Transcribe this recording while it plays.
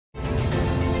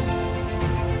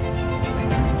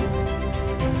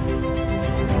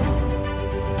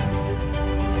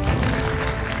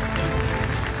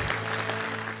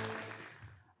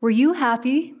Were you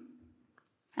happy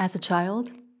as a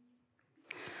child?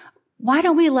 Why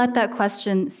don't we let that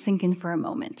question sink in for a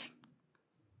moment?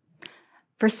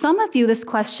 For some of you, this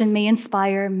question may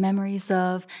inspire memories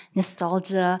of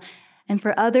nostalgia, and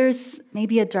for others,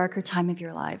 maybe a darker time of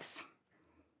your lives.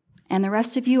 And the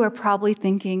rest of you are probably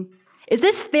thinking, is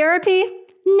this therapy?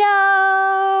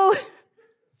 No!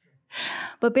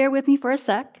 But bear with me for a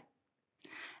sec,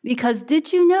 because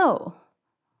did you know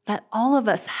that all of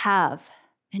us have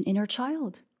an inner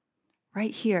child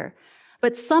right here?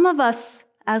 But some of us,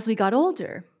 as we got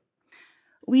older,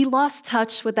 we lost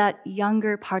touch with that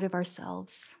younger part of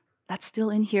ourselves that's still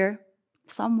in here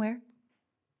somewhere.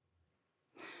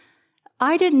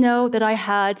 I didn't know that I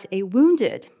had a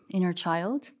wounded inner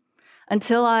child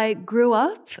until I grew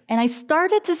up and I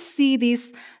started to see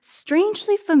these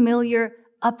strangely familiar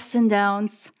ups and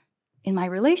downs in my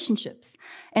relationships.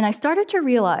 And I started to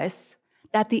realize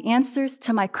that the answers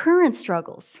to my current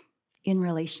struggles in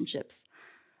relationships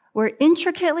were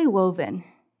intricately woven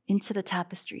into the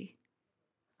tapestry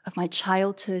of my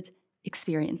childhood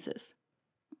experiences.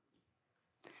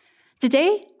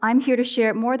 Today, I'm here to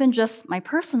share more than just my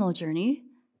personal journey.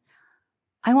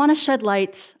 I want to shed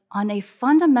light on a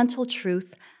fundamental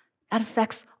truth that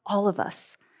affects all of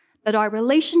us, that our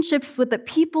relationships with the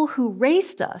people who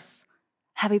raised us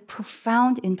have a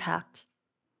profound impact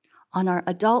on our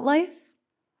adult life,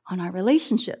 on our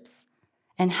relationships,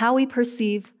 and how we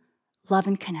perceive love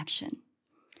and connection.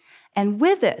 And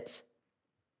with it,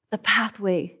 the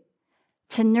pathway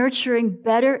to nurturing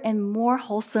better and more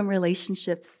wholesome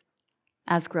relationships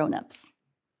as grown-ups.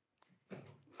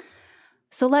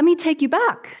 So let me take you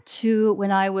back to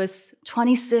when I was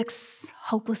 26,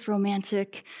 hopeless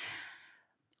romantic,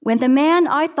 when the man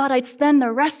I thought I'd spend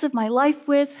the rest of my life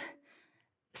with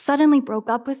suddenly broke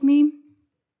up with me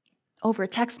over a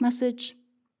text message.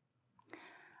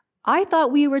 I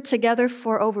thought we were together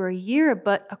for over a year,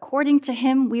 but according to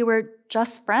him, we were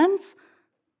just friends.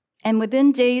 And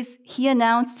within days, he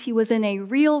announced he was in a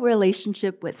real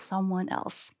relationship with someone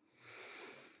else.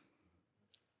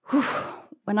 Whew.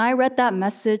 When I read that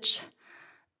message,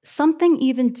 something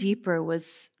even deeper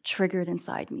was triggered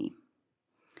inside me.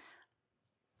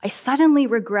 I suddenly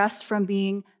regressed from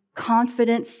being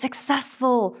confident,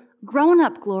 successful,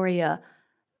 grown-up Gloria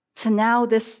to now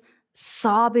this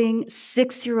sobbing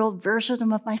 6-year-old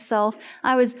version of myself.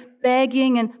 I was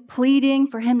begging and pleading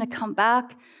for him to come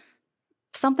back.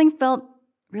 Something felt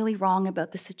really wrong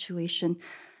about the situation.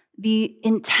 The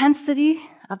intensity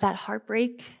of that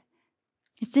heartbreak,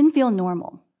 it didn't feel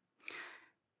normal.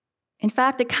 In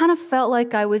fact, it kind of felt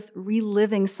like I was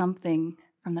reliving something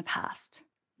from the past.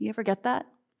 You ever get that?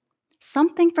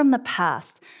 Something from the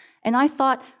past. And I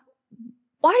thought,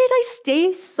 why did I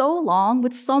stay so long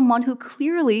with someone who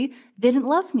clearly didn't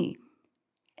love me?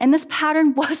 And this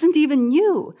pattern wasn't even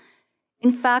new.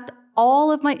 In fact,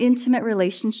 all of my intimate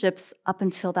relationships up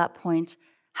until that point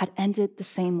had ended the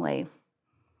same way,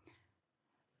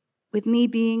 with me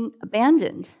being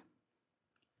abandoned.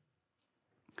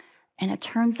 And it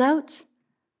turns out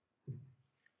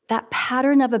that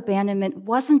pattern of abandonment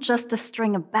wasn't just a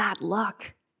string of bad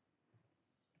luck.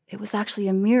 It was actually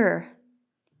a mirror.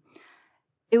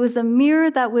 It was a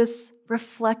mirror that was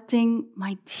reflecting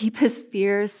my deepest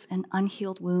fears and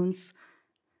unhealed wounds.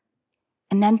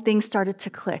 And then things started to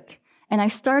click. And I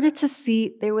started to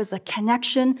see there was a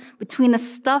connection between the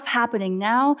stuff happening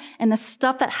now and the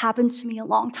stuff that happened to me a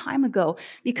long time ago.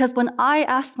 Because when I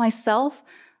asked myself,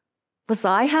 was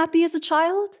I happy as a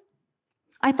child?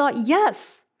 I thought,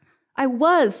 yes, I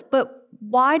was. But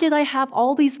why did I have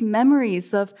all these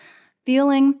memories of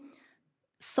feeling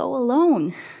so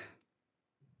alone?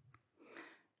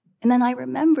 And then I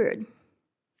remembered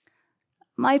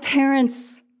my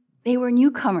parents, they were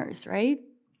newcomers, right?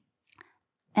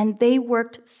 And they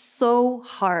worked so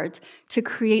hard to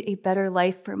create a better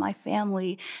life for my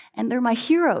family, and they're my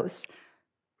heroes.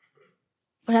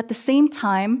 But at the same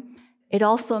time, it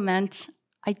also meant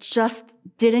I just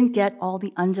didn't get all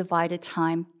the undivided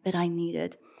time that I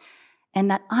needed. And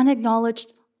that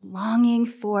unacknowledged longing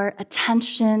for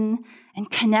attention and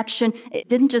connection, it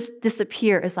didn't just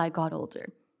disappear as I got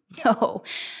older. No,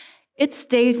 it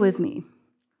stayed with me.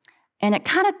 And it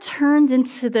kind of turned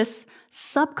into this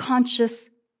subconscious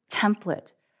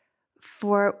template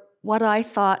for what I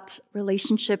thought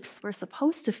relationships were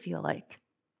supposed to feel like.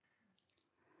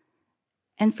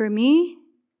 And for me,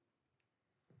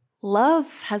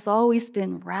 love has always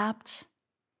been wrapped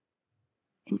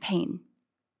in pain.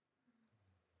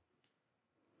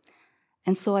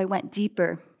 And so I went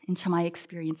deeper into my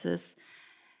experiences,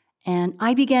 and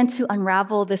I began to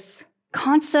unravel this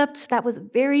concept that was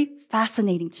very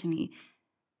fascinating to me.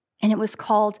 and it was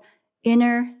called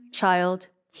Inner Child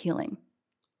Healing.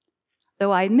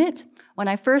 Though I admit, when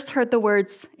I first heard the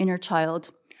words inner child,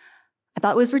 I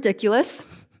thought it was ridiculous.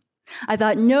 I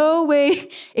thought, no way,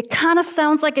 it kind of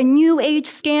sounds like a new age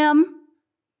scam.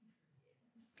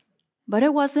 But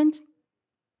it wasn't.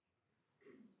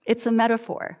 It's a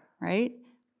metaphor, right?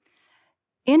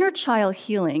 Inner child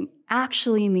healing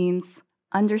actually means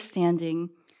understanding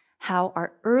how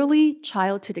our early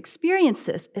childhood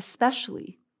experiences,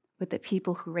 especially with the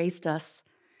people who raised us,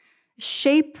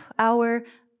 shape our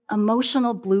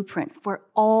emotional blueprint for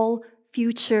all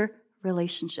future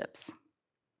relationships.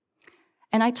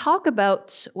 And I talk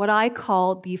about what I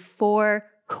call the 4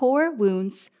 core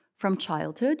wounds from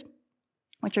childhood,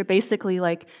 which are basically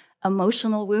like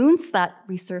emotional wounds that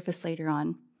resurface later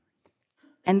on.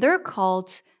 And they're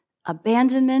called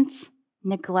abandonment,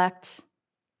 neglect,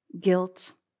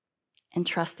 guilt, and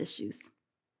trust issues.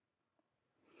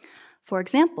 For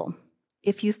example,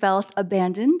 if you felt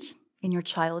abandoned in your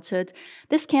childhood,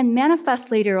 this can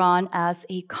manifest later on as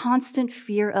a constant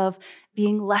fear of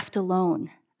being left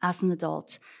alone as an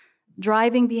adult,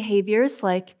 driving behaviors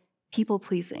like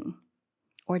people-pleasing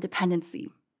or dependency.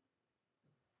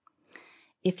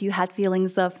 If you had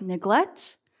feelings of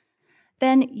neglect,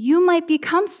 then you might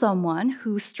become someone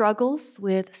who struggles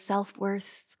with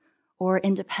self-worth or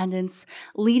independence,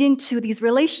 leading to these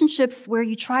relationships where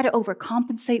you try to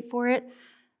overcompensate for it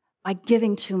by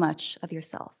giving too much of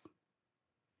yourself.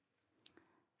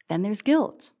 Then there's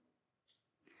guilt.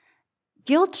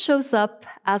 Guilt shows up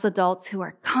as adults who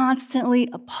are constantly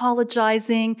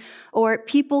apologizing, or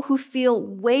people who feel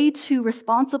way too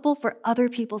responsible for other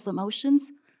people's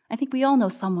emotions. I think we all know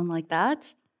someone like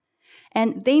that.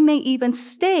 And they may even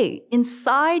stay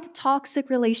inside toxic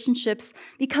relationships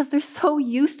because they're so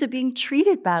used to being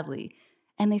treated badly,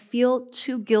 and they feel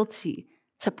too guilty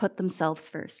to put themselves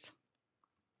first.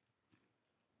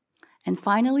 And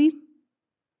finally,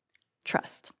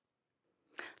 trust.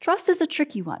 Trust is a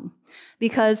tricky one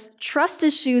because trust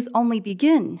issues only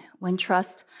begin when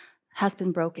trust has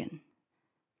been broken.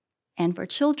 And for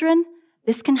children,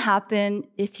 this can happen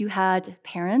if you had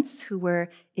parents who were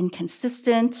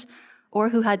inconsistent or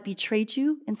who had betrayed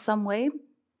you in some way.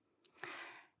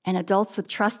 And adults with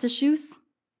trust issues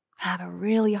have a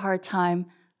really hard time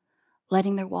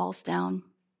letting their walls down,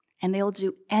 and they'll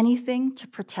do anything to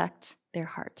protect their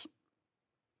heart.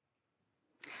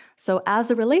 So as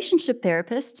a relationship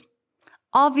therapist,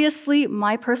 obviously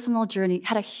my personal journey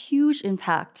had a huge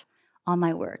impact on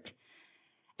my work.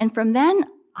 And from then,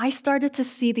 I started to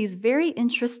see these very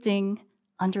interesting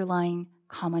underlying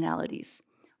commonalities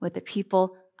with the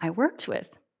people I worked with.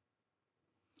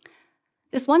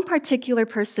 This one particular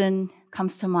person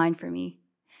comes to mind for me.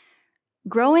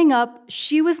 Growing up,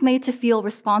 she was made to feel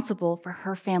responsible for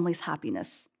her family's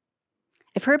happiness.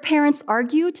 If her parents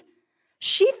argued,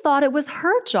 she thought it was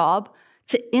her job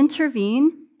to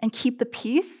intervene and keep the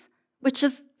peace,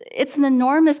 it's an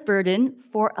enormous burden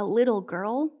for a little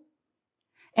girl.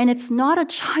 And it's not a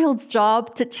child's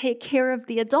job to take care of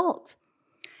the adult.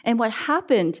 And what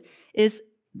happened is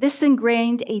this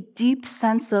ingrained a deep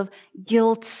sense of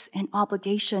guilt and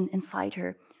obligation inside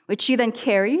her, which she then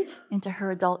carried into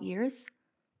her adult years.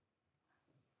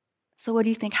 So what do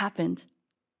you think happened?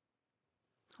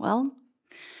 Well,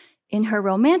 in her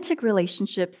romantic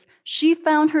relationships, she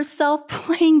found herself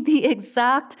playing the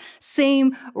exact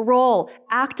same role,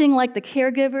 acting like the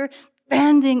caregiver,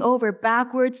 bending over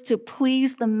backwards to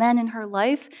please the men in her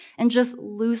life, and just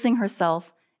losing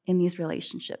herself in these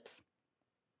relationships.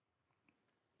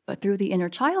 But through the inner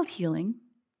child healing,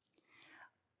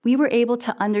 we were able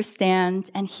to understand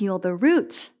and heal the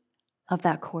root of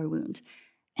that core wound.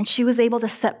 And she was able to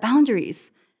set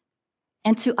boundaries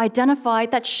and to identify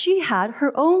that she had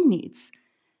her own needs.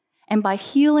 And by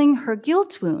healing her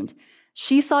guilt wound,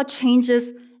 she saw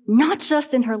changes not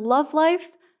just in her love life,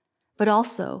 but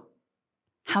also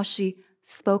how she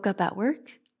spoke up at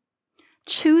work,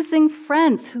 choosing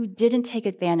friends who didn't take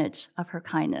advantage of her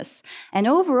kindness, and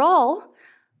overall,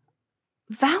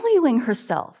 valuing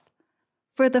herself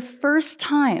for the first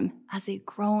time as a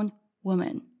grown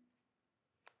woman.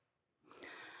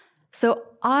 So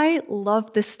I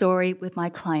love this story with my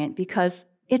client because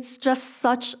it's just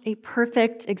such a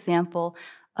perfect example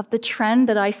of the trend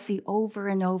that I see over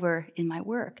and over in my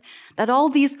work, that all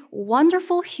these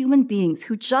wonderful human beings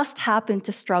who just happen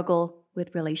to struggle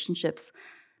with relationships,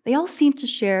 they all seem to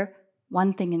share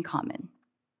one thing in common.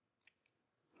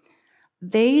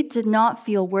 They did not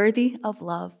feel worthy of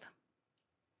love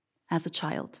as a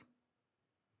child.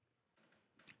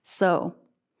 So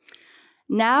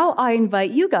now I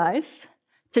invite you guys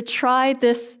to try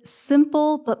this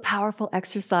simple but powerful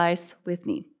exercise with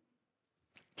me.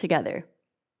 together.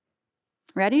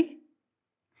 Ready?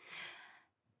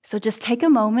 So just take a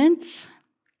moment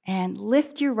and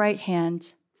lift your right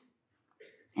hand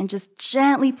and just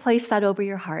gently place that over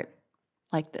your heart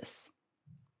like this.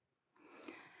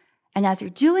 And as you're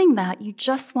doing that, you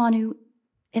just want to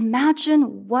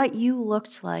imagine what you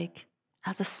looked like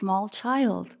as a small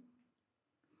child.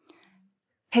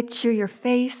 Picture your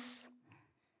face,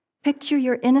 picture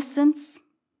your innocence,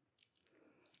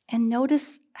 and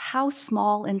notice how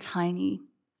small and tiny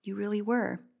you really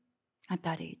were at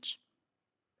that age.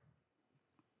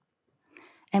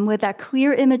 And with that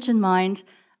clear image in mind,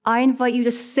 I invite you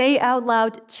to say out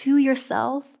loud to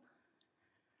yourself,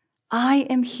 I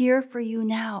am here for you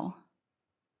now.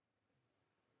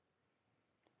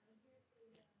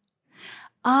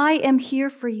 I am here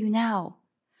for you now.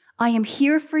 I am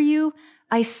here for you.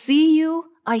 I see you.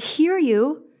 I hear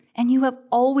you. And you have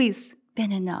always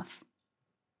been enough.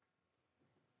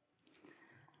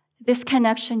 This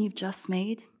connection you've just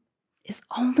made is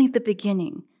only the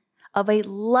beginning of a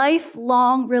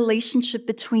lifelong relationship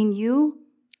between you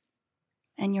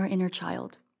and your inner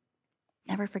child.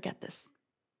 Never forget this.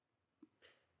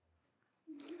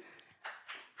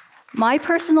 My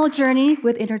personal journey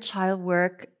with inner child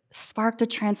work sparked a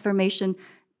transformation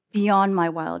beyond my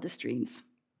wildest dreams.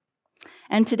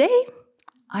 And today,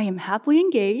 I am happily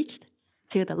engaged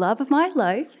to the love of my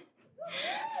life,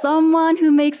 someone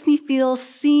who makes me feel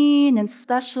seen and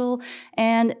special.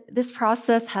 And this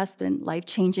process has been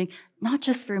life-changing, not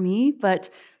just for me, but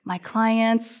my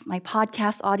clients, my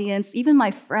podcast audience, even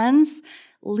my friends,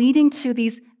 leading to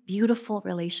these beautiful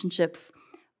relationships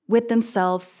with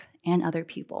themselves and other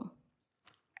people.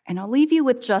 And I'll leave you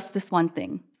with just this one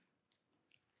thing.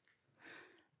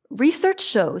 Research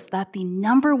shows that the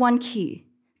number one key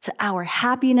to our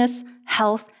happiness,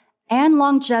 health, and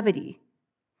longevity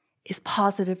is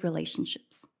positive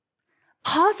relationships.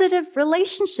 Positive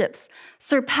relationships,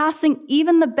 surpassing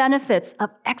even the benefits of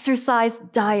exercise,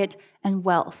 diet, and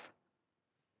wealth.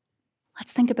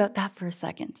 Let's think about that for a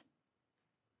second.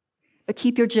 But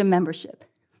keep your gym membership.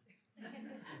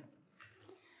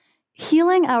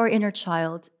 Healing our inner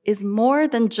child is more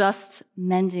than just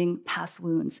mending past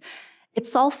wounds.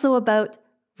 It's also about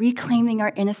reclaiming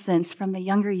our innocence from the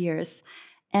younger years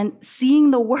and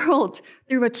seeing the world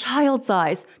through a child's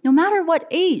eyes, no matter what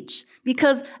age,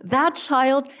 because that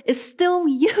child is still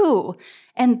you,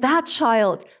 and that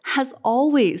child has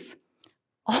always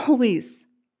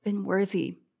been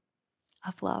worthy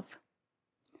of love.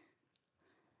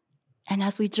 And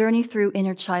as we journey through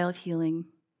inner child healing,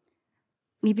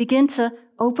 we begin to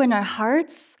open our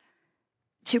hearts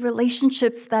to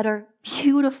relationships that are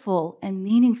beautiful and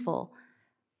meaningful,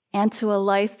 and to a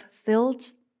life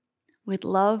filled with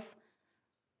love,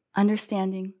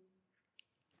 understanding,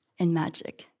 and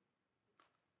magic.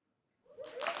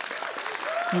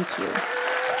 Thank you.